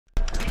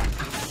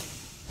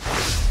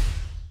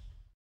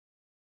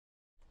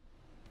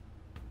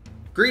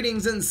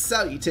Greetings and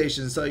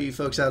salutations to all you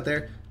folks out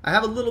there. I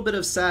have a little bit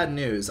of sad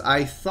news.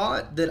 I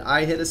thought that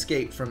I had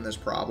escaped from this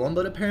problem,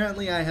 but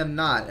apparently I have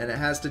not, and it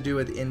has to do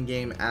with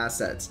in-game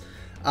assets.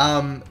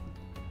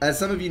 As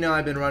some of you know,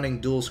 I've been running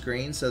dual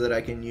screen so that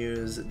I can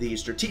use the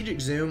strategic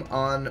zoom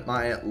on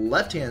my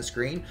left-hand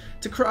screen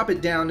to crop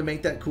it down to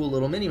make that cool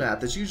little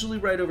mini-map that's usually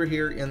right over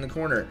here in the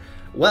corner.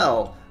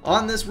 Well,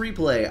 on this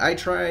replay, I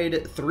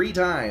tried 3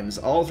 times.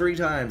 All 3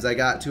 times I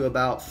got to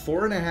about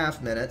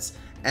 4.5 minutes,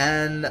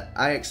 and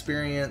I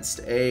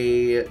experienced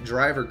a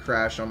driver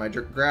crash on my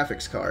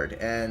graphics card.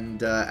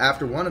 And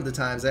after one of the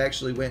times, I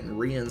actually went and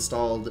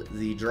reinstalled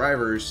the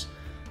drivers,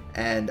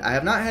 and I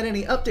have not had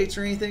any updates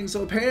or anything,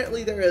 so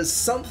apparently there is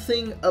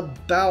something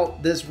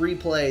about this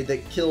replay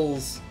that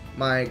kills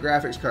my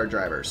graphics card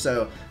driver.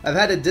 So I've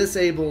had to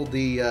disable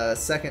the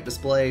second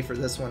display for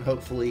this one.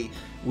 Hopefully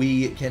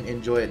we can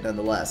enjoy it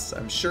nonetheless.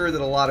 I'm sure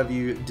that a lot of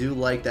you do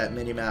like that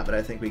mini-map, but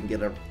I think we can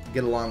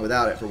get along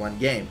without it for one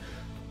game.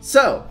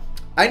 So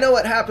I know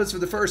what happens for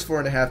the first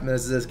 4.5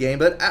 minutes of this game,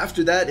 but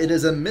after that it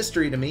is a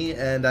mystery to me,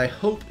 and I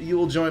hope you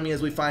will join me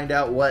as we find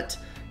out what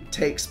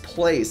takes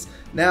place.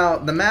 Now,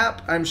 the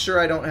map, I'm sure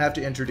I don't have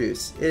to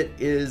introduce. It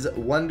is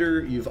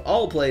Wonder. You've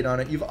all played on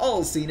it. You've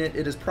all seen it.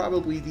 It is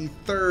probably the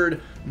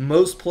 3rd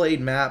most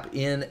played map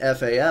in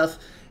FAF,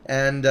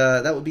 and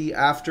that would be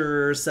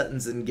after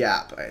Settings and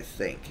Gap, I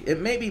think.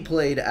 It may be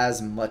played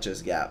as much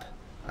as Gap.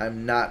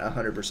 I'm not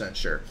 100%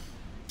 sure.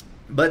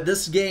 But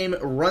this game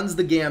runs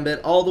the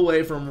gambit all the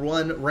way from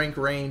one rank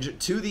range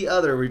to the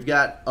other. We've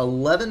got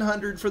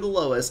 1100 for the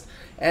lowest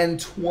and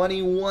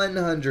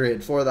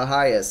 2100 for the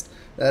highest.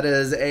 That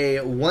is a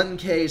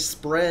 1K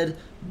spread,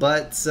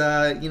 but,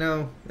 you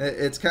know,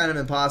 it's kind of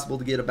impossible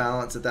to get a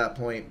balance at that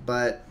point,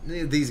 but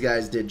these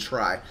guys did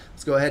try.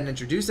 Let's go ahead and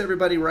introduce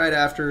everybody right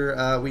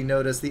after we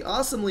notice the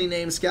awesomely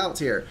named scouts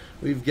here.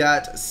 We've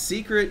got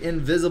Secret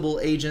Invisible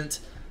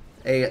Agent,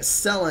 a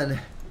Selen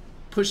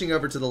pushing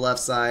over to the left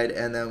side,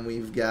 and then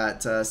we've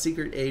got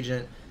Secret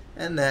Agent,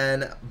 and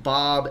then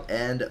Bob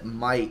and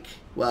Mike.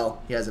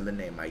 Well, he hasn't been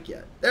named Mike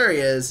yet. There he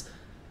is,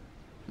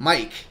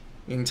 Mike.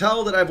 You can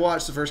tell that I've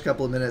watched the first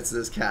couple of minutes of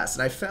this cast,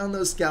 and I found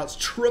those scouts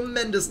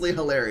tremendously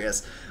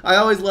hilarious. I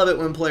always love it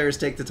when players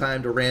take the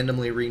time to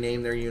randomly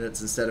rename their units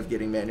instead of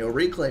getting manual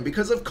reclaim,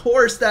 because of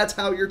course that's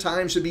how your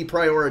time should be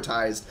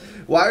prioritized.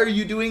 Why are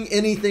you doing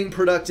anything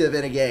productive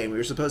in a game?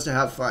 You're supposed to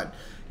have fun.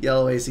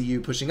 Yellow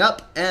ACU pushing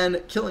up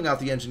and killing off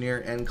the engineer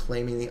and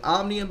claiming the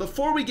Omni. And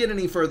before we get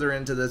any further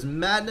into this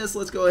madness,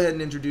 let's go ahead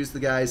and introduce the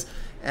guys.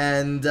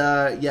 And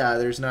yeah,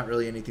 there's not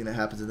really anything that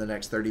happens in the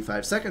next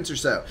 35 seconds or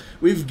so.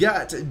 We've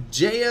got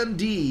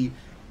JMD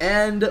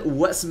and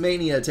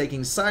Westmania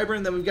taking Cyber,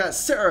 and then we've got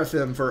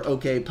Seraphim for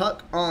OK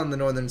Puck on the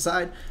northern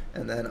side.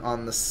 And then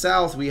on the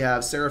south, we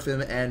have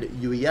Seraphim and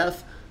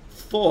UEF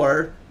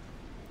for,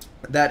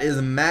 that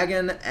is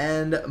Magan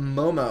and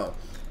Momo.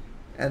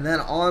 And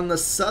then on the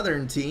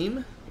southern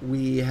team,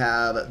 we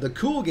have the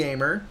Cool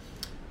Gamer,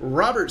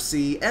 Robert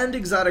C, and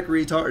Exotic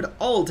Retard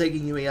all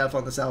taking UEF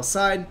on the south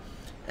side.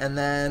 And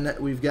then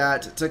we've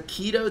got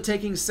Taquito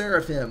taking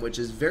Seraphim, which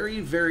is very,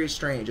 very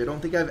strange. I don't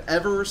think I've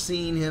ever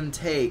seen him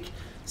take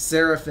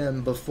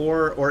Seraphim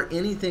before, or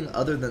anything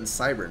other than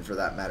Cybern for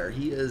that matter.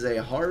 He is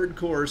a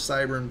hardcore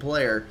Cybern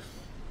player.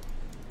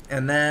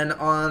 And then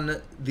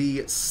on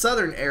the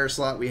southern air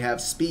slot, we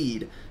have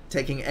Speed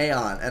taking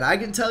Aeon, and I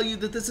can tell you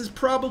that this is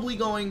probably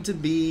going to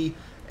be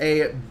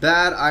a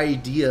bad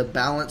idea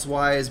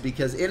balance-wise,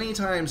 because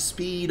anytime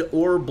Speed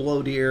or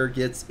Blowdeer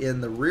gets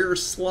in the rear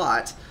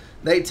slot,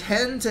 they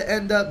tend to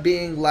end up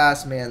being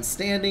last man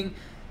standing,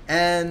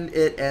 and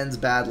it ends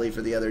badly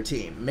for the other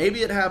team.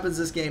 Maybe it happens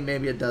this game,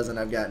 maybe it doesn't,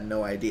 I've got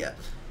no idea.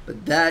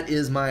 But that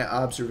is my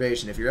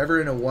observation. If you're ever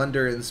in a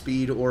Wonder and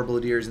Speed or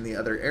Blowdeer's in the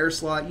other air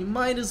slot, you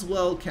might as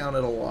well count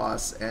it a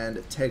loss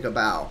and take a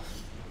bow.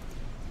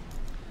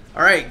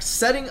 Alright,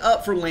 setting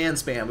up for land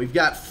spam. We've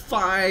got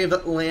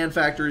 5 land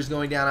factories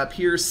going down up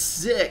here,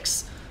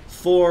 6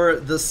 for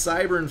the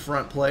Cybern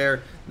front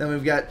player. Then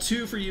we've got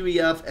 2 for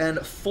UEF and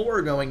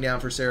 4 going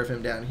down for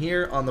Seraphim down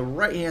here. On the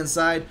right hand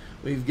side,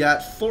 we've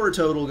got 4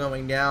 total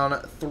going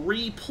down,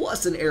 3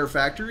 plus an air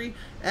factory.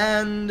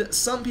 And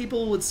some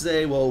people would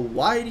say, well,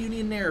 why do you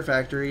need an air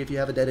factory if you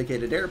have a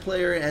dedicated air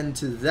player? And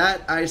to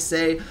that I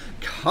say,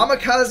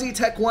 Kamikaze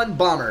Tech 1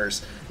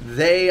 Bombers.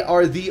 They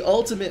are the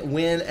ultimate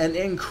win and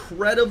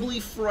incredibly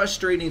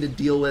frustrating to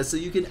deal with, so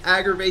you can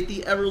aggravate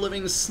the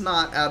ever-living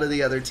snot out of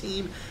the other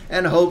team,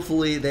 and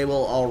hopefully they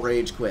will all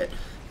rage quit.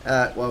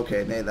 Well,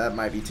 okay, that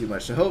might be too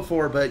much to hope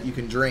for, but you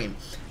can dream.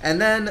 And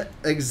then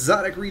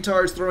Exotic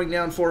Retards throwing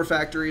down 4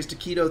 factories,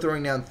 Taquito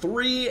throwing down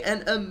 3,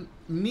 and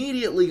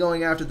immediately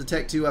going after the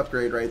Tech 2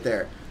 upgrade right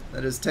there.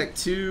 That is Tech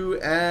 2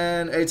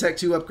 and a Tech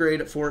 2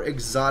 upgrade for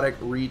Exotic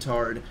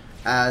Retard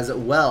as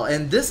well.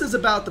 And this is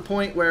about the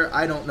point where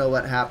I don't know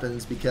what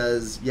happens,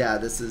 because, yeah,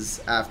 this is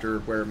after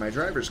where my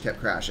drivers kept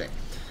crashing.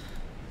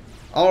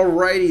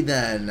 Alrighty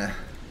then.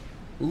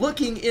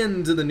 Looking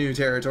into the new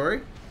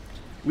territory,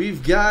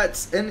 we've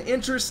got an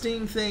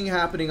interesting thing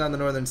happening on the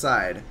northern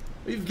side.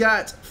 We've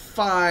got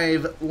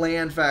 5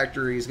 land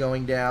factories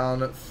going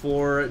down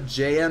for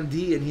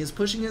JMD, and he's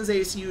pushing his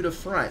ACU to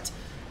front.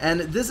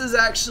 And this is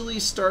actually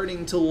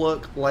starting to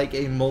look like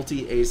a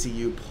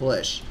multi-ACU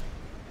push.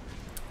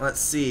 Let's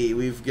see,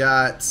 we've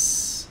got,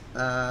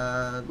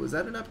 was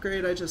that an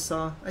upgrade I just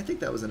saw? I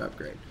think that was an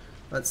upgrade.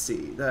 Let's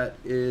see, that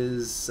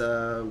is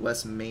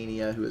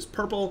Westmania, who is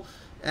purple.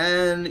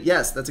 And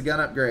yes, that's a gun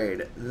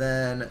upgrade.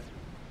 Then,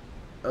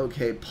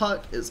 okay,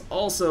 Puck is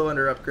also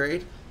under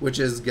upgrade, which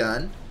is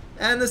gun.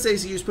 And this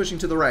ACU is pushing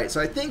to the right.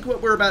 So I think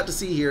what we're about to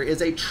see here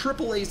is a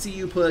triple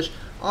ACU push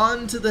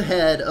onto the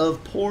head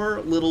of poor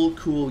little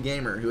Cool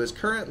Gamer, who is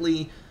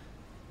currently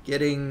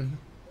getting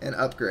an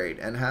upgrade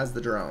and has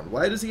the drone.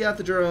 Why does he have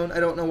the drone? I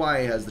don't know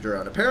why he has the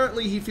drone.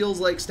 Apparently he feels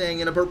like staying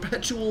in a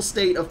perpetual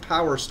state of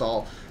power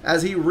stall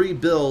as he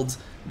rebuilds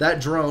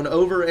that drone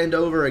over and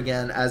over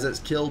again as it's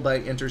killed by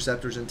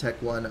interceptors in Tech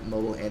 1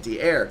 mobile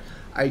anti-air.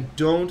 I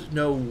don't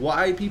know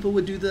why people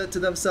would do that to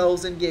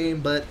themselves in game,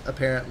 but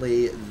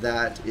apparently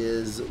that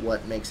is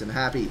what makes him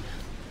happy.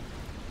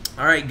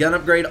 Alright, gun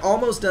upgrade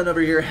almost done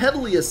over here,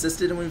 heavily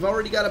assisted, and we've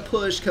already got a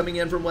push coming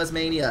in from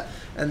Westmania.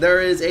 And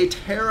there is a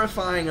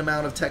terrifying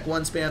amount of Tech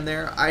 1 spam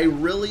there. I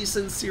really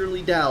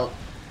sincerely doubt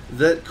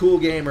that Cool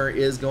Gamer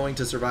is going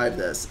to survive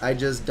this. I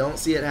just don't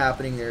see it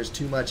happening. There's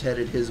too much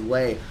headed his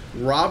way.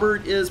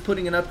 Robert is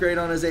putting an upgrade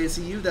on his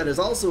ACU. That is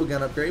also a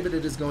gun upgrade, but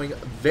it is going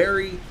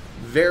very,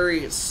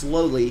 very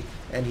slowly,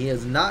 and he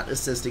is not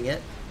assisting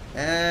it.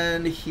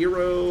 And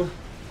Hero,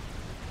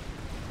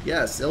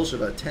 yes,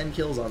 Ilsheva, 10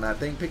 kills on that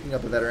thing, picking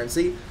up a veteran.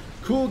 See,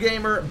 Cool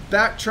Gamer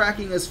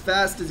backtracking as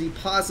fast as he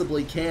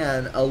possibly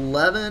can.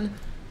 11,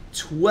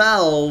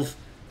 12,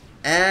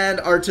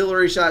 and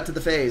artillery shot to the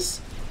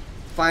face.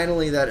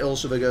 Finally, that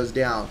Ilsheva goes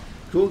down.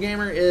 Cool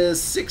Gamer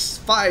is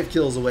 5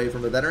 kills away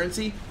from a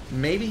veterancy.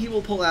 Maybe he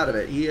will pull out of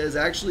it. He is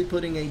actually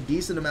putting a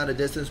decent amount of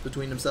distance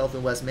between himself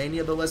and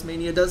Westmania, but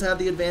Westmania does have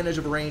the advantage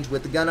of range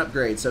with the gun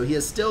upgrade, so he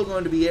is still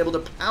going to be able to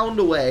pound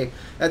away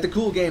at the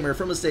Cool Gamer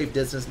from a safe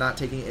distance, not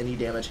taking any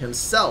damage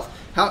himself.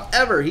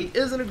 However, he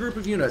is in a group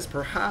of units.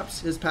 Perhaps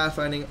his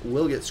pathfinding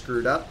will get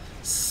screwed up.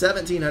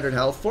 1,700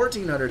 health,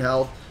 1,400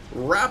 health,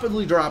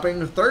 rapidly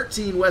dropping.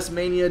 13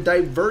 Westmania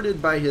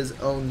diverted by his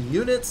own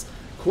units.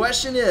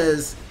 Question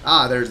is,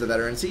 there's the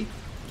veterancy.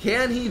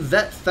 Can he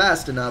vet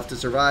fast enough to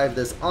survive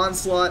this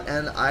onslaught?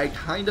 And I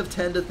kind of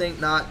tend to think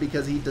not,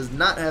 because he does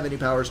not have any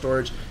power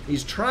storage.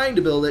 He's trying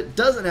to build it,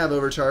 doesn't have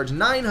overcharge,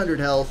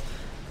 900 health,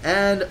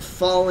 and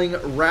falling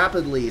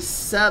rapidly.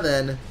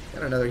 7,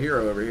 got another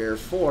hero over here.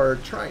 4,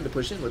 trying to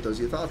push in with those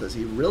Yuthathas.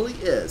 He really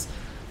is.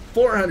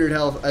 400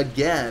 health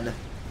again.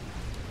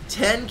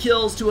 10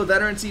 kills to a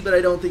veterancy, but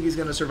I don't think he's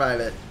going to survive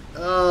it.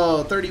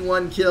 Oh,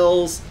 31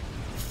 kills,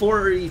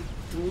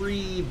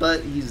 43,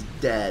 but he's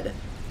dead.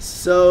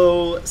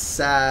 So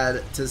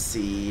sad to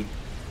see.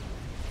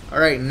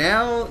 Alright,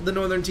 now the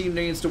northern team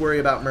needs to worry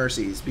about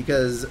mercies,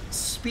 because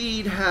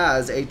Speed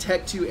has a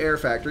Tech 2 air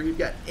factory. You've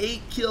got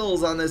 8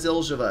 kills on this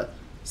Ilsheva.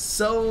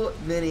 So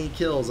many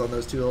kills on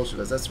those 2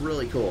 Ilshevas. That's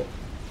really cool.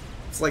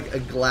 It's like a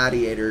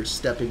gladiator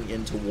stepping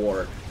into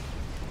war.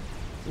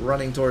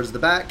 Running towards the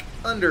back,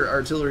 under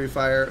artillery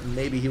fire.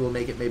 Maybe he will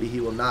make it, maybe he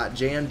will not.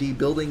 JMD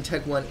building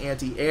Tech 1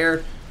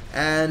 anti-air.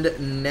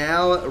 And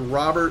now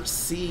Robert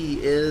C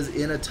is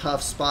in a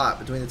tough spot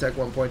between the Tech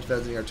 1 point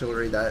defense and the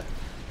artillery. That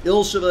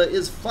Ilsheva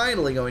is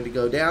finally going to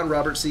go down.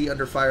 Robert C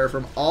under fire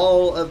from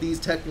all of these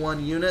Tech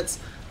 1 units.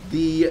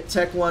 The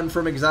Tech 1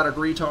 from Exotic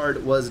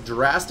Retard was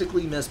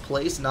drastically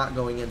misplaced, not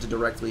going in to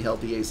directly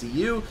help the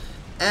ACU.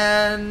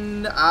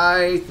 And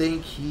I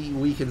think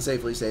we can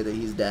safely say that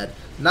he's dead.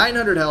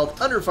 900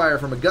 health, under fire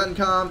from a gun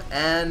comm,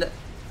 and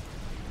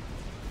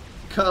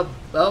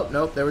oh,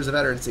 nope, there was a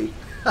veterancy.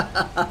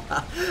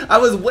 I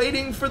was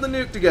waiting for the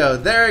nuke to go.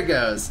 There it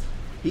goes.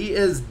 He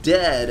is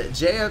dead.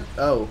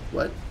 Oh,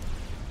 what?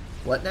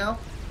 What now?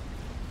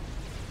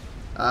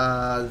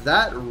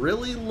 That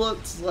really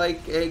looked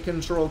like a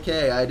Control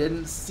K. I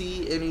didn't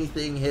see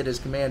anything hit his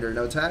commander.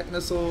 No TAC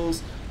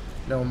missiles,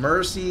 no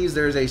mercies.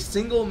 There's a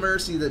single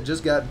mercy that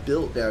just got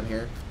built down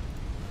here.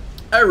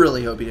 I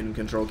really hope he didn't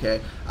Control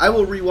K. I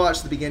will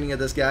rewatch the beginning of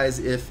this, guys.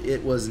 If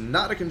it was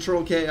not a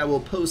Control K, I will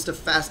post a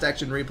fast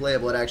action replay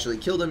of what actually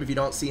killed him if you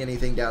don't see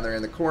anything down there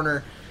in the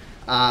corner.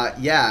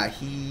 Yeah,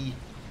 he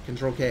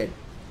Control K'd.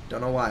 Don't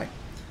know why.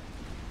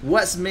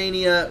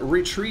 Westmania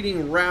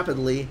retreating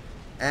rapidly,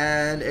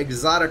 and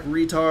Exotic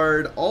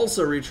Retard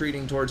also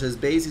retreating towards his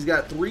base. He's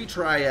got 3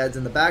 triads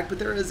in the back, but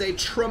there is a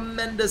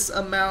tremendous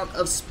amount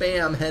of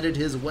spam headed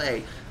his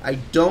way. I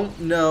don't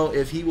know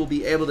if he will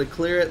be able to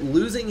clear it,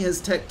 losing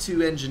his Tech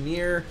 2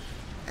 engineer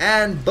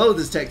and both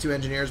his Tech 2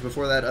 engineers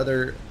before that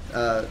other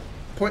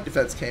point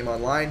defense came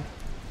online.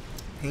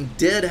 He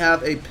did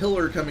have a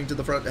pillar coming to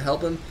the front to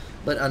help him,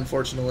 but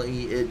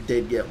unfortunately it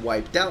did get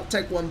wiped out.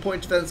 Tech 1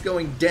 point defense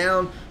going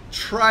down.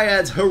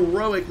 Triads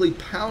heroically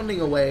pounding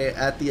away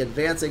at the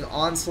advancing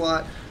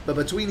onslaught. But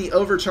between the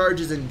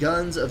overcharges and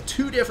guns of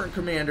 2 different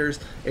commanders,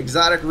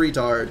 Exotic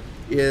Retard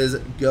is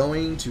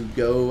going to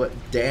go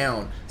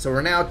down. So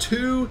we're now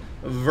 2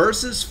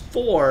 versus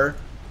 4,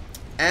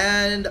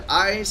 and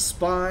I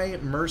spy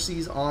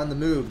Mercies on the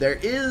move. There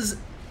is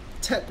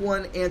Tech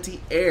 1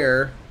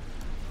 anti-air.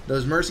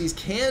 Those Mercies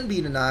can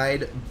be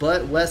denied,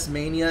 but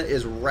Westmania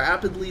is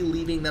rapidly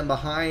leaving them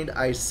behind.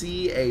 I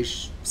see a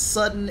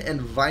sudden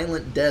and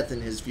violent death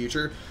in his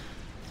future.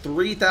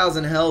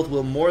 3,000 health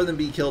will more than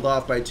be killed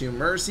off by 2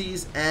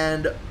 Mercies,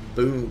 and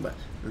boom,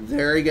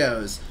 there he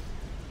goes.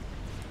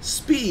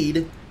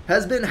 Speed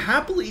has been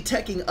happily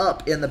teching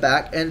up in the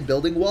back and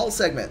building wall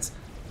segments.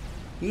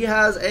 He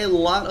has a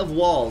lot of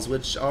walls,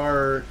 which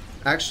are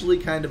actually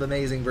kind of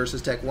amazing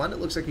versus Tech 1. It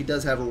looks like he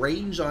does have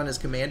range on his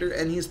commander,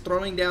 and he's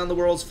throwing down the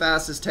world's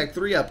fastest Tech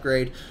 3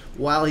 upgrade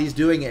while he's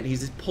doing it.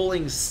 He's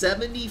pulling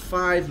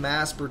 75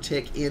 mass per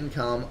tick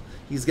income.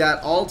 He's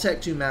got all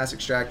Tech 2 mass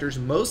extractors,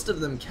 most of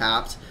them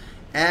capped,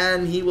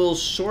 and he will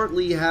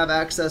shortly have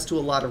access to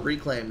a lot of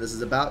reclaim. This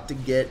is about to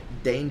get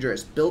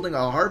dangerous. Building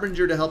a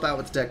Harbinger to help out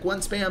with Tech 1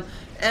 spam,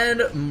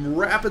 and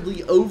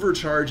rapidly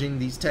overcharging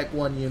these Tech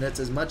 1 units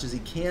as much as he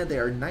can. They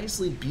are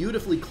nicely,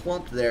 beautifully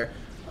clumped there.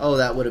 Oh,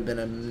 that would have been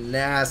a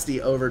nasty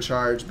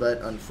overcharge,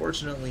 but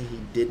unfortunately he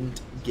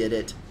didn't get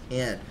it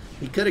in.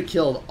 He could have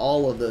killed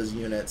all of those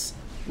units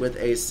with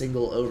a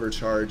single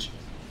overcharge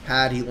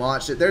had he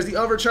launched it. There's the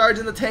overcharge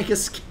and the tank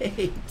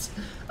escaped.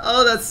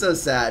 Oh, that's so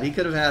sad. He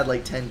could have had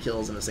like 10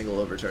 kills in a single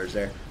overcharge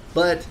there,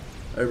 but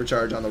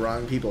overcharge on the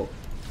wrong people.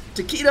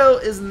 Taquito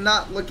is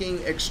not looking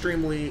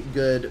extremely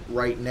good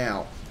right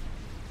now.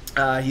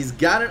 He's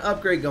got an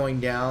upgrade going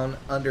down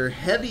under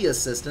heavy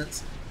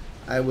assistance.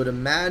 I would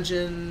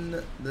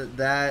imagine that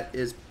that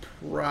is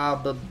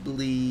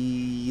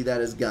probably, that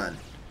is gun.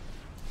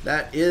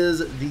 That is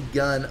the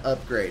gun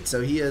upgrade.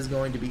 So he is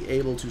going to be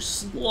able to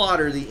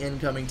slaughter the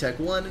incoming Tech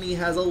 1, and he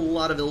has a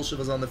lot of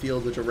Ilshivas on the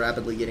field, which are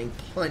rapidly getting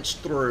punched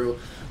through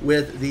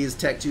with these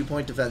Tech 2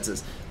 point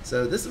defenses.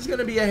 So this is going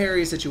to be a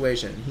hairy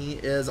situation. He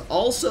is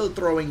also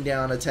throwing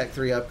down a Tech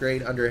 3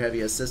 upgrade under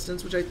heavy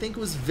assistance, which I think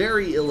was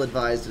very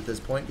ill-advised at this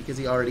point because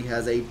he already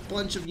has a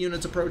bunch of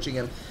units approaching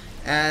him.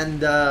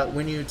 And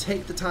when you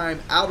take the time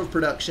out of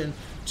production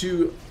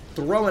to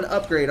throw an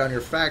upgrade on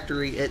your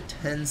factory, it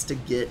tends to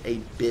get a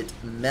bit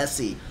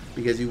messy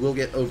because you will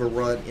get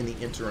overrun in the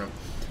interim.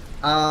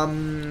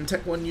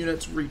 Tech 1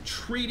 units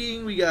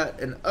retreating. We got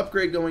an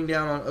upgrade going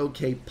down on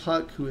OK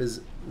Puck, who is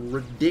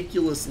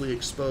ridiculously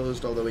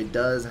exposed, although he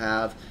does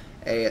have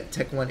a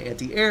Tech 1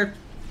 anti-air.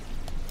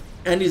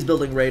 And he's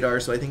building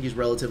radar, so I think he's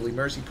relatively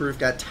mercy-proof.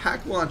 Got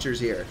tack launchers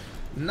here.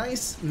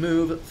 Nice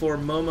move for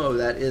Momo.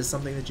 That is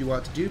something that you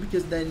want to do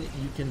because then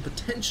you can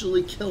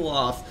potentially kill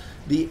off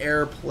the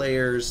air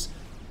player's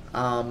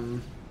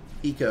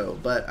eco.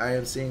 But I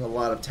am seeing a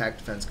lot of tack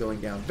defense going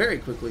down very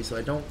quickly, so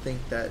I don't think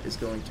that is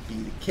going to be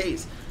the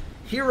case.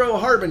 Hero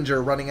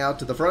Harbinger running out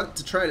to the front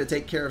to try to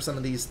take care of some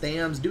of these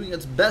Thams, doing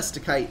its best to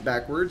kite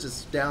backwards.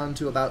 It's down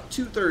to about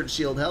 2/3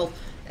 shield health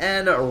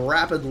and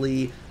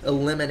rapidly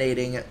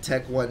eliminating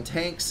Tech 1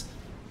 tanks.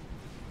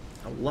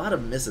 A lot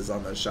of misses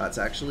on those shots,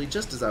 actually,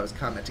 just as I was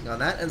commenting on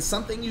that, and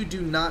something you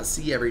do not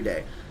see every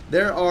day.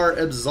 There are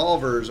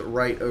Absolvers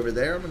right over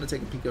there. I'm going to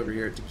take a peek over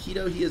here at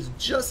Taquito. He is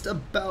just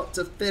about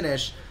to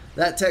finish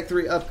that Tech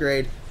 3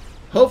 upgrade.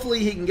 Hopefully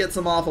he can get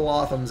some awful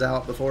Othams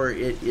out before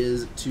it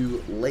is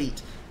too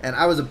late. And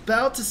I was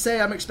about to say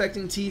I'm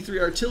expecting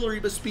T3 artillery,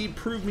 but Speed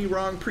proved me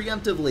wrong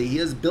preemptively. He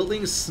is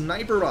building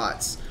sniper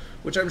bots,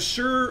 which I'm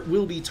sure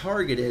will be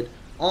targeted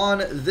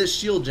on this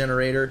shield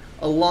generator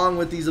along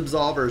with these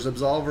Absolvers.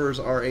 Absolvers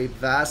are a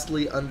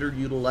vastly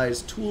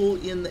underutilized tool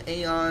in the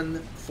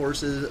Aeon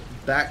Force's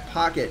back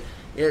pocket.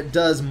 It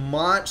does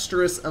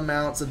monstrous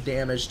amounts of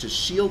damage to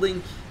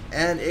shielding,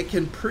 and it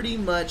can pretty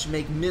much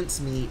make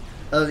mincemeat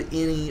of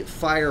any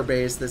fire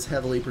base that's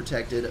heavily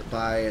protected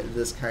by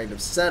this kind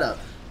of setup.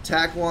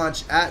 Tack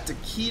launch at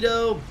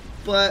Taquito,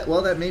 but,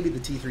 well, that may be the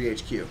T3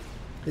 HQ.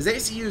 His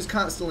ACU is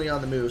constantly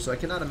on the move, so I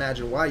cannot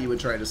imagine why you would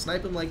try to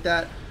snipe him like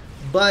that.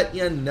 But,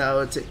 you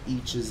know, to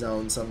each his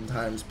own.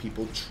 Sometimes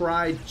people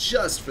try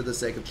just for the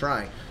sake of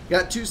trying.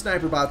 Got 2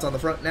 sniper bots on the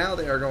front now.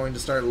 They are going to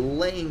start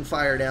laying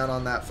fire down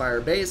on that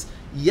fire base.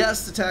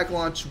 Yes, the tack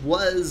launch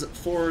was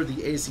for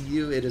the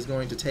ACU. It is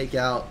going to take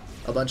out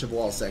a bunch of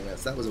wall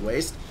segments. That was a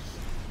waste.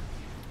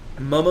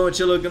 Momo and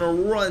Chilo are going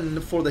to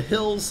run for the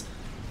hills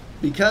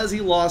because he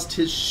lost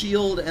his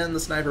shield, and the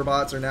sniper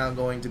bots are now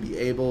going to be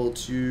able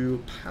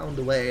to pound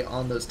away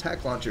on those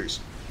tack launchers.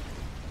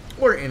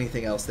 Or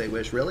anything else they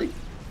wish, really.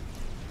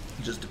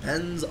 Just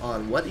depends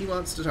on what he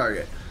wants to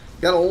target.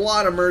 Got a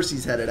lot of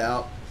Mercies headed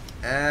out,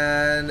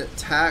 and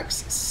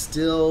Tax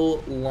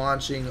still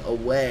launching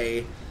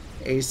away.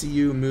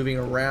 ACU moving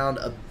around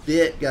a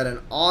bit. Got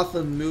an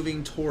Otham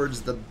moving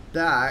towards the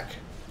back.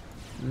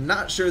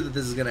 Not sure that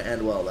this is going to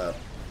end well,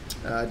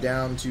 though.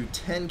 Down to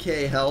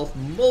 10k health.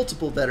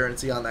 Multiple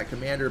veterancy on that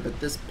commander, but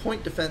this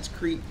point defense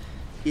creep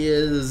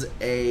is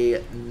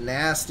a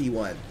nasty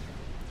one.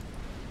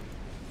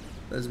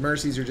 Those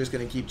Mercies are just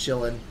going to keep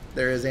chilling.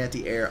 There is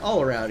anti-air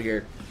all around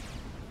here.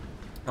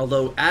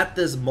 Although at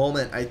this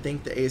moment, I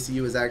think the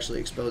ACU is actually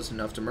exposed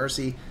enough to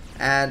Mercy.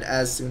 And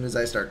as soon as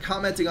I start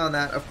commenting on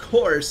that, of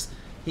course,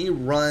 he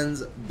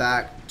runs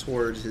back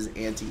towards his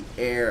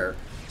anti-air.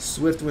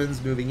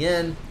 Swiftwind's moving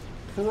in,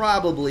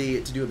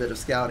 probably to do a bit of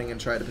scouting and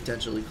try to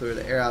potentially clear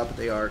the air out, but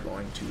they are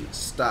going to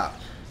stop.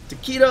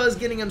 Taquito is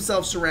getting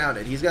himself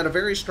surrounded. He's got a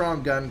very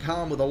strong gun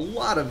comm with a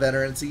lot of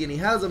veterancy, and he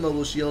has a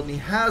mobile shield, and he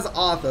has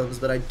Othams,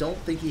 but I don't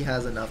think he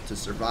has enough to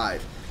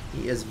survive.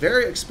 He is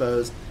very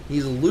exposed.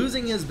 He's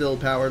losing his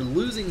build power,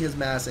 losing his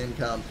mass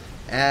income,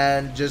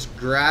 and just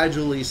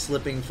gradually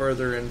slipping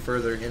further and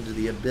further into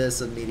the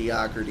abyss of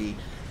mediocrity.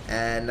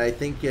 And I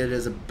think it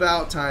is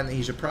about time that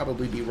he should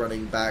probably be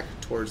running back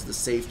towards the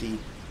safety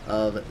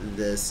of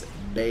this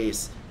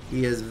base.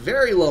 He is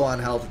very low on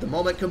health at the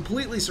moment,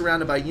 completely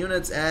surrounded by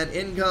units, and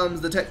in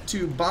comes the Tech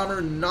 2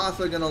 bomber.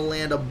 Notha gonna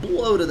land a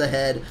blow to the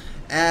head,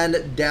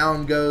 and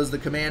down goes the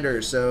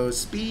commander. So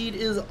Speed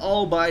is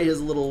all by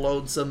his little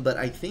lonesome, but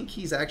I think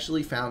he's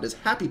actually found his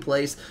happy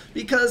place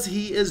because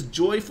he is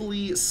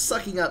joyfully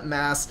sucking up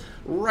mass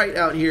right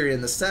out here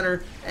in the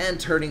center and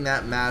turning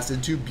that mass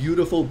into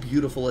beautiful,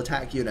 beautiful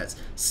attack units.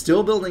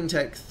 Still building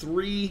Tech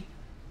 3.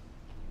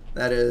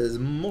 That is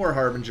more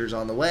Harbingers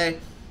on the way.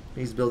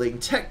 He's building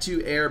Tech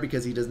 2 Air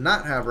because he does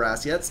not have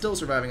RAS yet. Still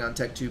surviving on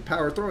Tech 2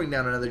 Power, throwing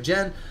down another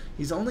gen.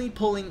 He's only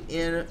pulling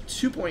in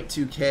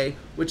 2.2k,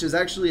 which is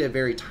actually a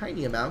very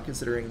tiny amount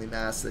considering the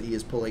mass that he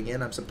is pulling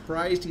in. I'm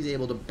surprised he's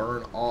able to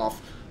burn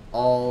off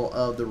all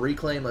of the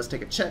reclaim. Let's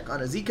take a check on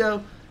his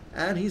eco,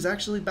 and he's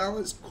actually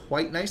balanced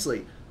quite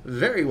nicely.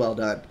 Very well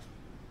done.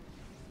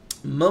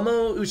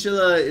 Momo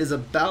Uchila is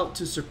about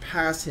to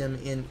surpass him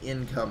in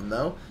income,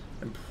 though,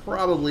 and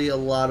probably a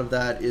lot of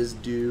that is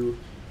due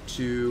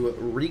to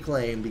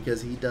reclaim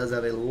because he does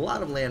have a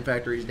lot of land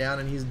factories down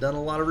and he's done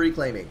a lot of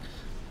reclaiming.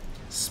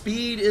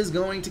 Speed is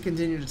going to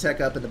continue to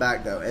tech up in the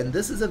back though, and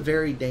this is a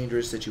very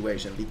dangerous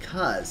situation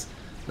because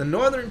the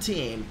northern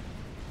team,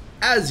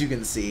 as you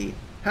can see,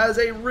 has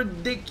a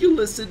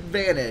ridiculous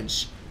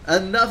advantage.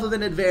 Enough of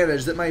an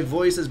advantage that my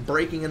voice is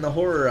breaking in the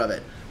horror of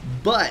it.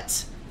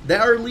 But they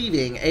are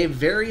leaving a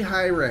very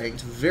high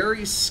ranked,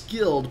 very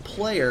skilled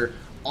player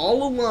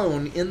all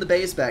alone in the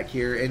base back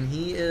here, and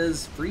he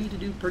is free to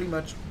do pretty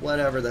much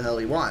whatever the hell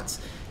he wants.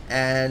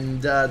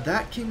 And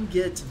that can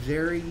get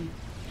very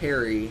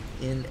hairy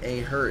in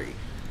a hurry.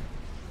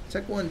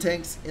 Tech 1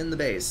 tanks in the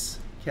base,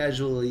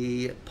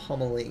 casually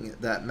pummeling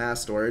that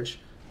mass storage.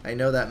 I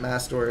know that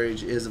mass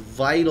storage is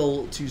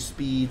vital to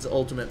Speed's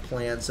ultimate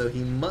plan, so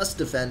he must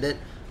defend it.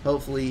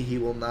 Hopefully he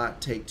will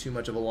not take too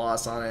much of a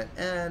loss on it,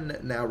 and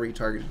now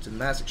retarget it to the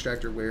mass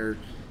extractor where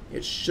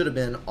it should have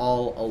been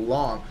all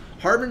along.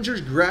 Harbingers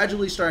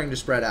gradually starting to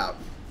spread out.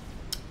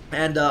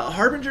 And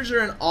Harbingers are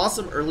an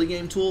awesome early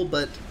game tool,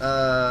 but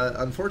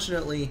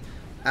unfortunately,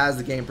 as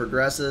the game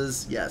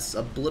progresses, yes,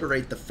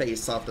 obliterate the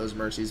face off those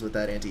Mercies with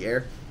that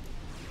anti-air.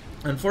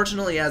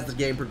 Unfortunately, as the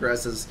game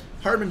progresses,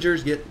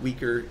 Harbingers get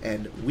weaker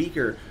and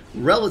weaker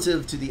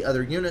relative to the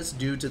other units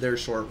due to their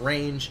short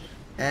range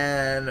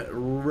and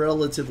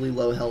relatively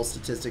low health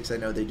statistics. I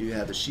know they do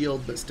have a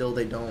shield, but still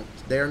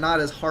they're not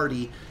as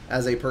hardy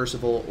as a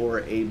Percival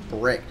or a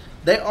Brick.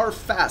 They are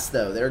fast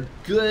though. They're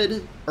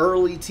good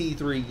early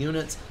T3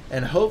 units,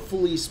 and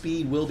hopefully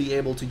Speed will be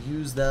able to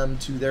use them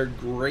to their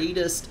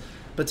greatest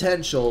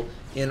potential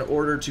in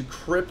order to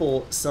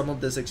cripple some of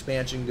this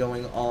expansion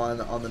going on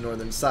the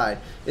northern side.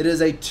 It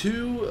is a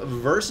 2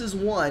 versus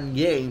 1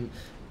 game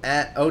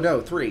at, oh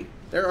no, 3.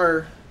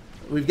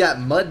 We've got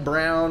mud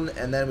brown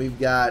and then we've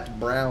got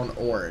brown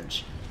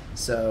orange.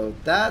 So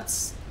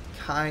that's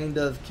kind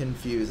of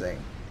confusing.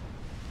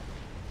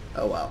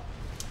 Oh well.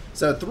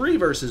 So 3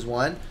 versus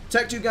 1.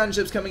 Tech 2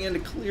 gunships coming in to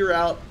clear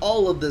out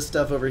all of this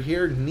stuff over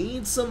here.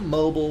 Need some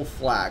mobile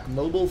flak.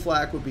 Mobile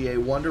flak would be a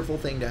wonderful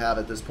thing to have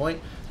at this point.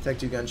 Tech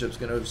 2 gunship's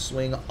going to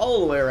swing all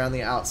the way around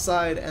the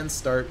outside and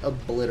start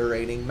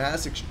obliterating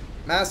mass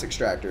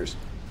extractors.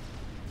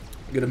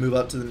 I'm going to move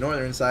up to the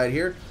northern side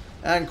here.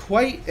 And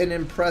quite an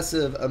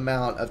impressive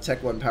amount of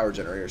Tech 1 power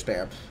generator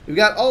spam. We've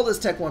got all this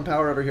Tech 1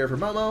 power over here for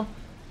Momo,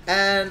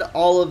 and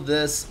all of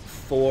this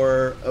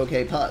for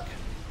OK Puck.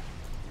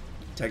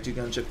 Tech 2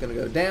 gunship going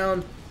to go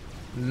down.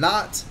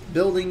 Not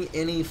building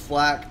any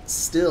flak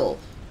still.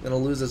 Going to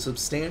lose a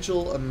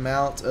substantial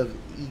amount of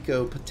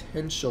eco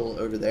potential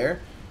over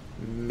there.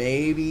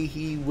 Maybe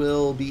he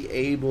will be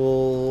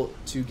able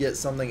to get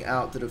something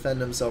out to defend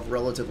himself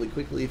relatively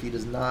quickly. If he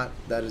does not,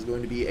 that is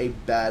going to be a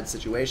bad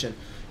situation.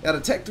 Got a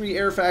Tech 3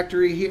 air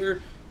factory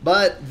here,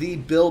 but the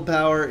build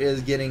power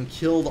is getting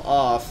killed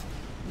off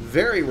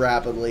very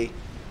rapidly,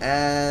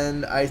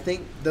 and I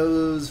think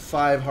those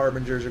 5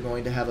 Harbingers are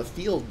going to have a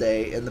field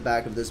day in the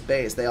back of this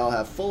base. They all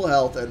have full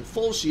health and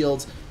full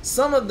shields,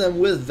 some of them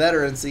with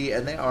veterancy,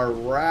 and they are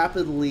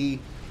rapidly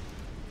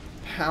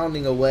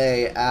pounding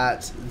away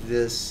at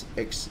this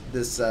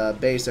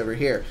base over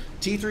here.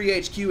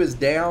 T3 HQ is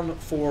down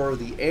for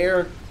the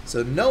air,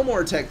 so no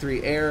more Tech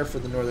 3 air for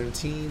the northern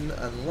team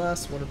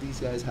unless one of these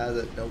guys has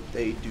it. Nope,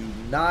 they do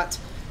not.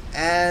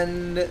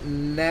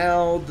 And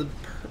now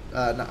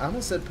I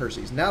almost said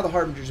Percy's. Now the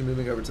Harbingers are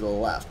moving over to the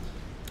left.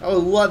 I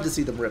would love to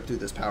see them rip through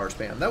this power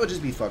spam. That would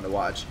just be fun to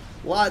watch.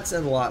 Lots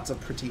and lots of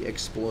pretty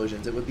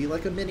explosions. It would be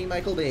like a mini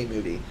Michael Bay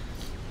movie.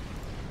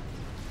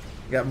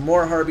 Got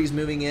more Harpies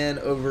moving in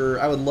over.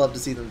 I would love to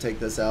see them take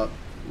this out.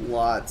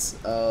 Lots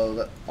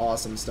of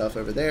awesome stuff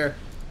over there.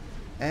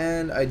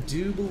 And I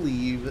do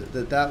believe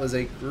that that was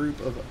a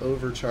group of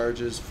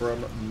overcharges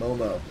from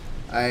Momo.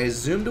 I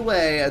zoomed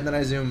away and then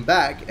I zoomed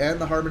back and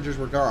the Harbingers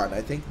were gone.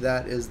 I think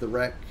that is the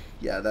wreck.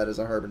 Yeah, that is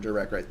a Harbinger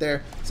wreck right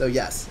there. So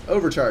yes,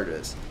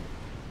 overcharges.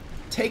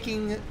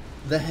 Taking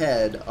the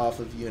head off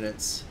of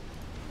units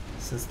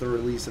since the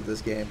release of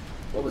this game.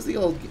 What was the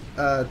old,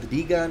 the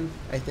D-Gun,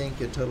 I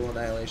think, in Total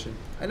Annihilation?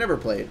 I never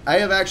played. I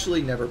have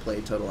actually never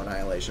played Total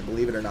Annihilation,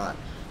 believe it or not.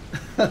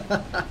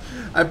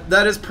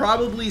 That is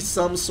probably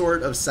some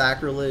sort of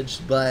sacrilege,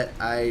 but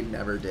I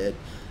never did.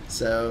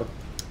 So,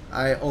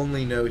 I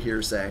only know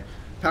hearsay.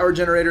 Power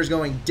generators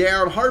going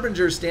down.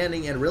 Harbingers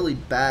standing in really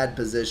bad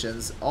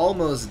positions,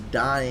 almost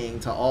dying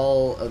to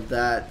all of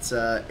that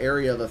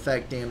area of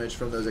effect damage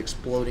from those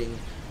exploding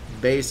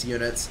base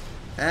units.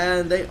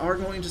 And they are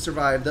going to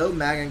survive, though.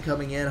 Magan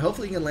coming in.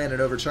 Hopefully he can land an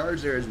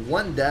overcharge. There is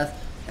one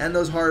death, and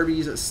those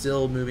Harbies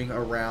still moving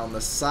around the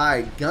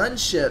side.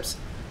 Gunships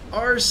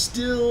are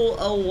still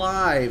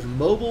alive.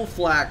 Mobile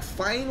Flak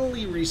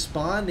finally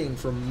responding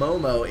from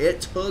Momo. It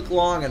took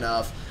long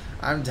enough,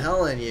 I'm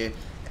telling you.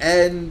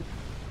 And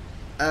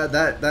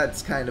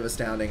that's kind of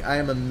astounding. I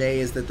am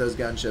amazed that those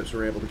gunships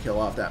were able to kill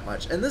off that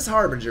much. And this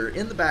Harbinger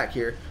in the back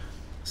here,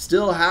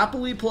 still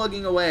happily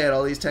plugging away at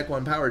all these Tech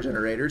 1 power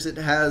generators. It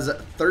has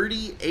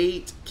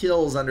 38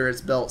 kills under its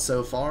belt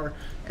so far,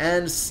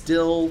 and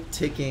still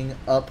ticking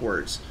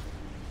upwards.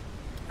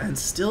 And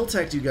still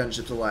Tech 2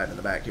 gunships alive in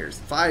the back here.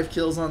 5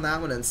 kills on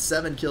that one and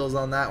 7 kills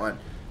on that one.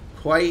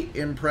 Quite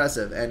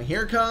impressive. And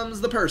here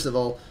comes the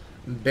Percival,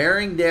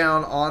 bearing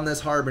down on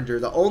this Harbinger.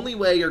 The only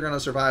way you're going to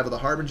survive with a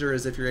Harbinger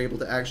is if you're able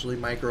to actually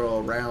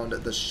micro around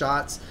the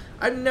shots.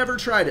 I've never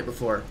tried it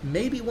before.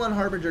 Maybe one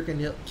Harbinger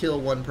can kill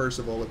one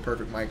Percival with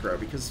perfect micro,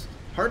 because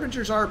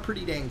Harbingers are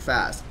pretty dang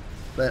fast,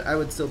 but I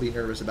would still be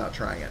nervous about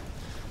trying it.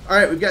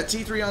 Alright, we've got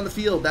T3 on the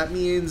field. That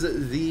means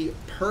the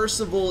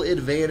Percival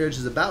advantage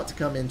is about to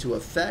come into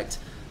effect.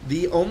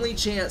 The only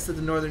chance that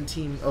the Northern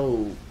team...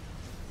 Oh,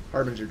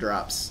 Harbinger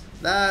drops.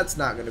 That's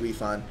not going to be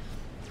fun.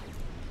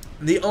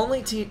 The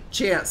only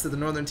chance that the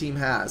Northern team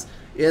has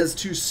is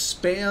to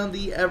spam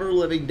the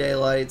ever-living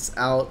daylights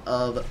out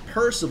of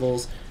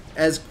Percivals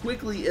as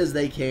quickly as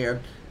they can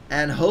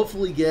and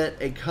hopefully get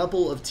a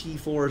couple of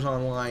T4s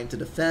online to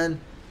defend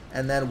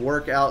and then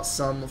work out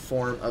some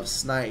form of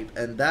snipe.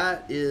 And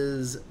that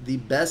is the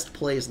best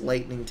placed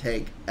lightning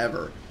tank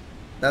ever.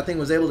 That thing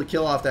was able to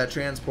kill off that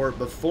transport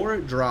before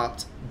it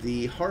dropped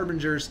the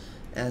Harbingers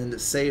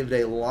and saved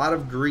a lot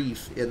of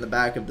grief in the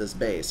back of this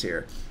base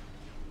here.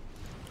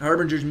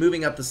 Harbingers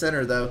moving up the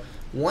center though,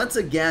 once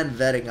again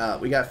vetting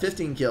up. We got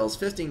 15 kills,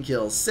 15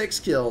 kills, 6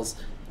 kills,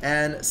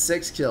 and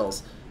 6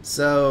 kills.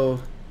 So,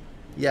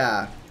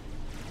 yeah,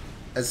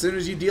 as soon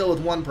as you deal with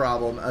one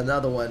problem,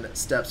 another one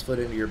steps foot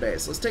into your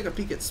base. Let's take a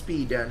peek at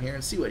Speed down here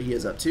and see what he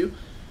is up to.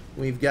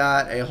 We've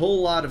got a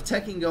whole lot of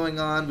teching going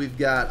on. We've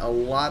got a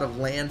lot of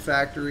land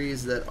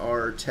factories that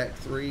are Tech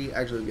 3.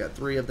 Actually, we've got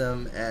 3 of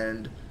them,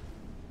 and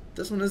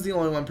this one is the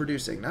only one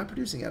producing. Not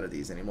producing out of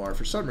these anymore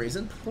for some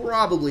reason.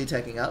 Probably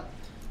teching up.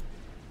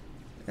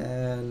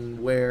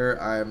 And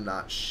where, I'm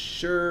not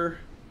sure.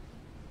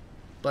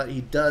 But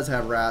he does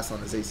have RAS on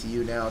his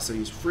ACU now, so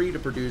he's free to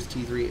produce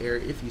T3 air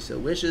if he so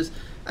wishes.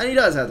 And he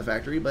does have the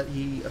factory, but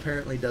he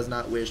apparently does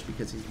not wish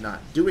because he's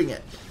not doing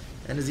it.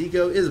 And his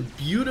eco is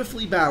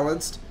beautifully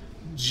balanced,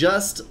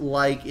 just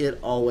like it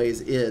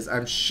always is.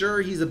 I'm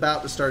sure he's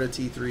about to start a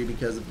T3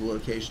 because of the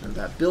location of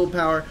that build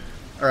power,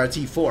 or a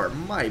T4,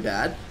 my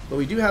bad. But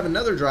we do have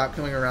another drop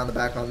coming around the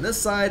back on this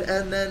side,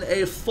 and then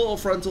a full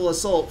frontal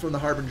assault from the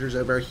Harbingers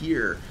over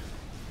here.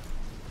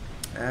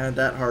 And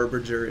that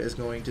Harbinger is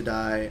going to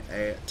die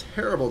a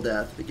terrible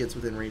death if it gets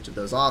within reach of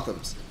those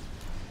Othams.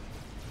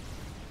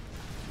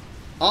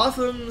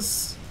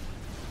 Othams,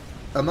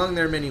 among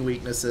their many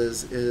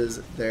weaknesses,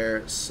 is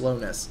their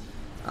slowness.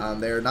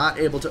 They're not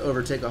able to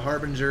overtake a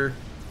Harbinger,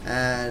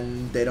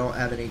 and they don't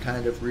have any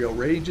kind of real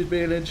range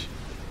advantage.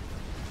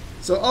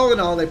 So all in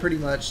all, they pretty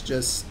much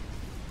just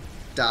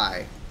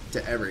die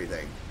to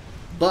everything.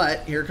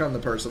 But here come the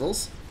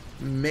Percivals.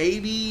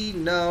 Maybe,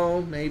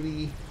 no,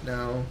 maybe,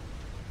 no.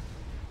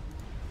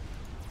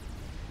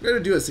 We're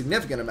going to do a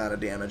significant amount of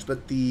damage,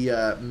 but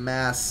the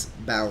mass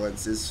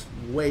balance is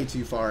way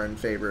too far in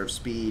favor of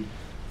Speed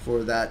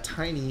for that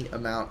tiny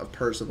amount of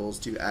Percivals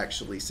to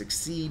actually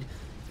succeed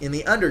in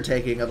the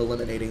undertaking of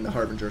eliminating the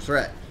Harbinger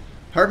threat.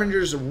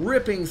 Harbingers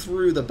ripping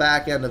through the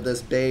back end of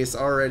this base,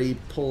 already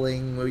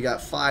pulling, we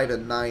got 5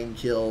 and 9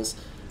 kills,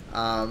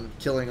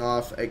 killing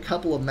off a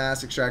couple of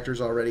mass extractors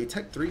already,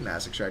 Tech 3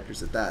 mass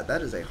extractors at that.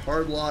 That is a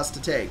hard loss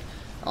to take.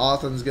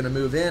 Otham's going to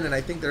move in, and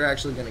I think they're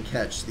actually going to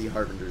catch the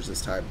Harbingers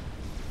this time.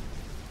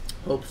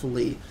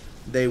 Hopefully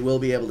they will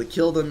be able to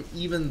kill them,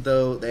 even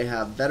though they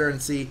have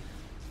veterancy.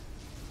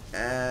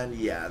 And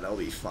yeah, they'll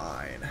be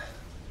fine.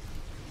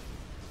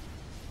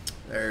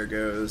 There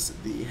goes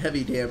the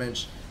heavy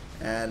damage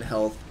and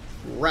health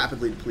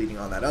rapidly depleting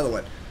on that other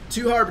one.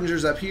 2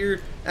 Harbingers up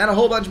here and a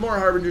whole bunch more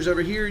Harbingers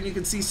over here, and you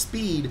can see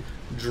speed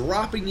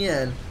dropping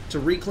in to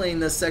reclaim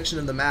this section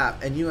of the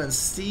map, and you can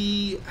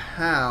see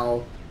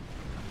how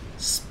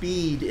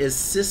speed is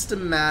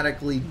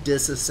systematically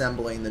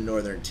disassembling the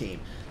northern team.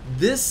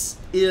 This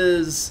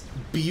is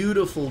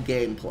beautiful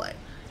gameplay.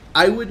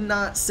 I would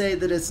not say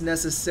that it's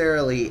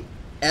necessarily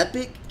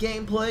epic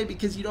gameplay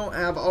because you don't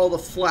have all the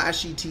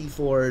flashy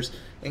T4s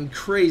and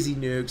crazy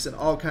nukes and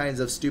all kinds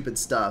of stupid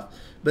stuff.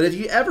 But if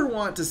you ever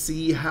want to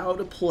see how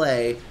to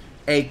play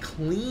a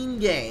clean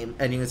game,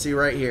 and you can see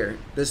right here,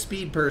 the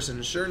speed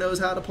person sure knows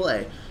how to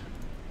play.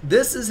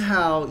 This is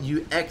how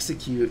you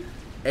execute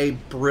a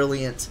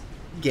brilliant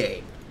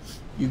game.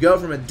 You go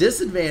from a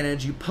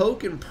disadvantage, you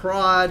poke and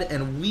prod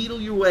and wheedle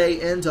your way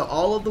into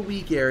all of the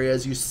weak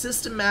areas, you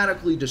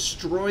systematically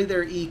destroy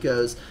their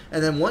ecos,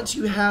 and then once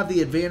you have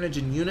the advantage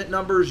in unit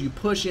numbers, you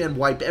push in,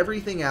 wipe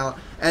everything out,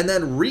 and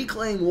then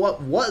reclaim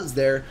what was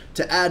there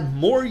to add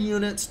more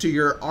units to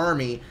your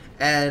army,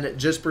 and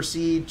just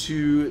proceed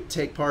to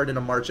take part in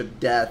a march of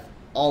death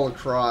all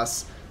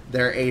across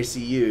their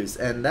ACUs,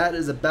 and that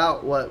is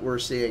about what we're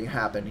seeing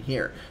happen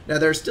here. Now,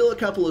 there's still a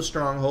couple of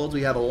strongholds.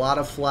 We have a lot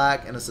of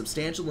flak and a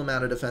substantial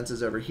amount of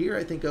defenses over here.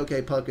 I think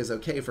OK Puck is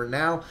okay for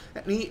now,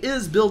 and he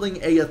is building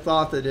a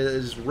Yathoth that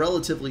is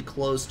relatively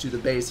close to the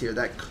base here.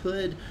 That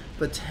could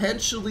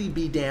potentially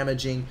be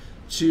damaging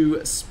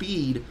to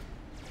speed,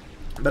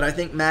 but I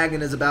think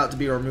Magan is about to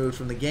be removed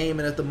from the game,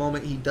 and at the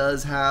moment he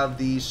does have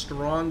the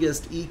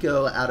strongest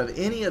eco out of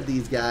any of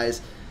these guys,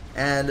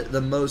 and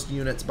the most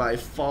units by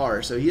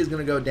far. So he is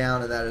going to go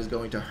down, and that is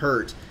going to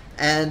hurt,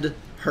 and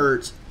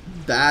hurt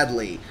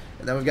badly.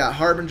 And then we've got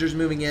Harbingers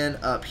moving in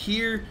up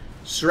here.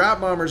 Strat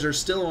Bombers are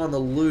still on the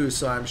loose,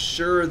 so I'm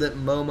sure that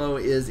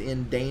Momo is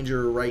in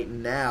danger right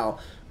now.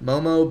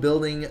 Momo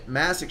building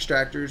mass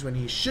extractors when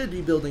he should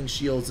be building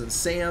shields and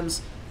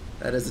SAMs.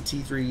 That is a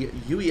T3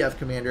 UEF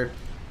commander.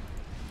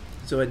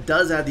 So it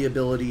does have the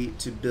ability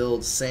to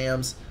build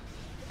SAMs,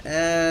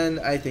 and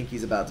I think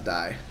he's about to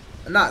die.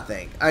 Not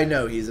think. I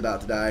know he's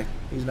about to die.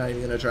 He's not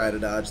even going to try to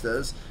dodge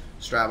those.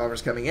 Strat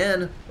Bombers coming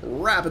in,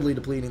 rapidly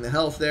depleting the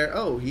health there.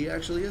 Oh, he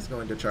actually is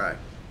going to try.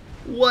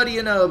 What do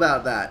you know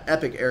about that?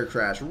 Epic air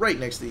crash right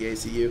next to the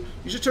ACU.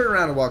 You should turn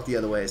around and walk the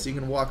other way so you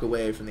can walk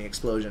away from the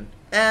explosion.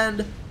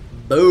 And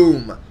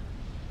boom.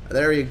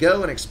 There you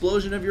go, an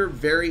explosion of your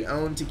very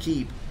own to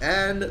keep.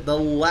 And the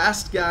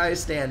last guy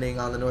standing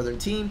on the northern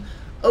team,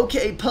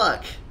 OK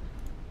Puck.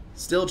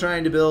 Still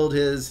trying to build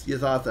his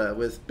Yathotha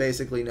with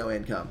basically no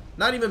income.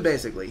 Not even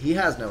basically, he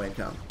has no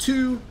income.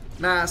 2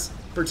 mass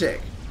per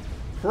tick.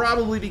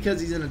 Probably because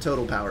he's in a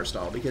total power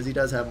stall, because he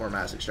does have more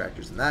mass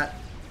extractors than that.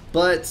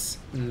 But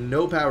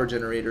no power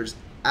generators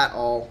at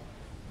all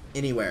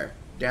anywhere.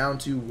 Down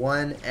to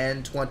 1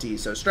 and 20.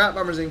 So Strat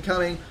Bombers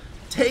incoming,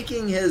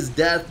 taking his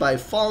death by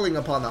falling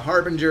upon the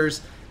Harbingers,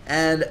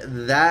 and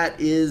that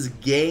is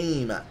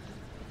game.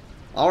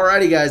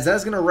 Alrighty guys,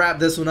 that's going to wrap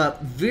this one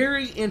up.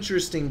 Very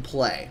interesting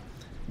play.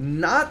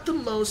 Not the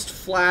most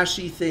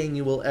flashy thing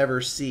you will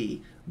ever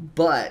see,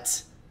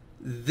 but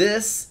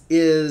this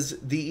is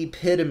the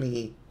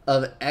epitome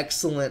of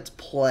excellent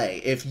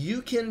play. If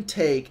you can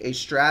take a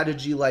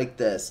strategy like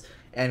this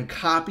and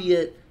copy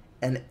it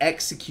and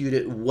execute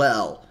it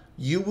well,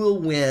 you will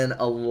win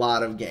a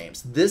lot of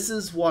games. This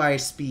is why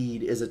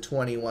Speed is a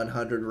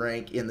 2100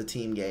 rank in the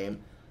team game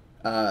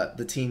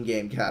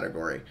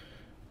category.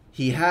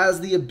 He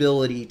has the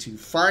ability to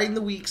find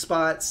the weak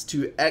spots,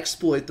 to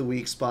exploit the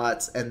weak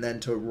spots, and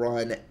then to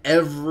run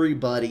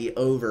everybody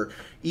over.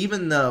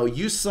 Even though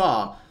you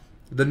saw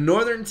the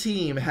northern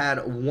team had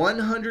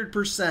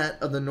 100%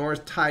 of the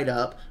north tied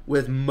up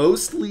with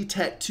mostly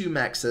Tech 2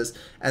 Mexes,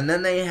 and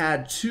then they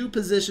had 2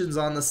 positions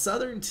on the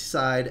southern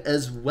side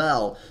as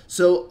well.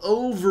 So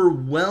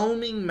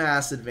overwhelming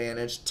mass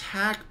advantage,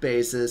 tack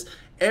bases,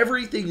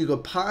 everything you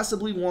could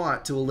possibly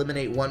want to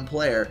eliminate one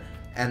player,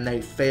 and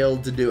they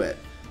failed to do it.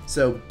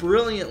 So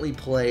brilliantly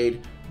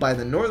played by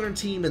the northern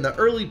team in the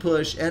early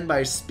push and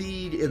by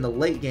Speed in the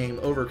late game,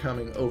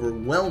 overcoming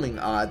overwhelming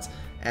odds,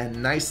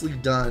 and nicely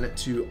done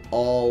to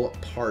all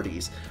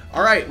parties.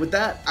 Alright, with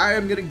that, I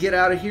am going to get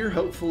out of here.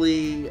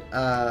 Hopefully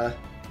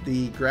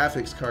the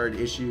graphics card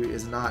issue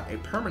is not a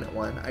permanent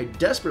one. I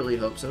desperately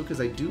hope so,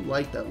 because I do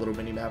like that little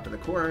mini map in the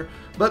corner,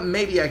 but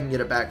maybe I can get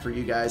it back for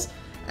you guys.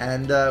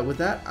 And with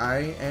that,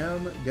 I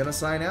am going to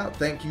sign out.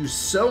 Thank you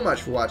so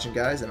much for watching,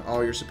 guys, and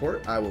all your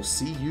support. I will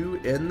see you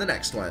in the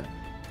next one.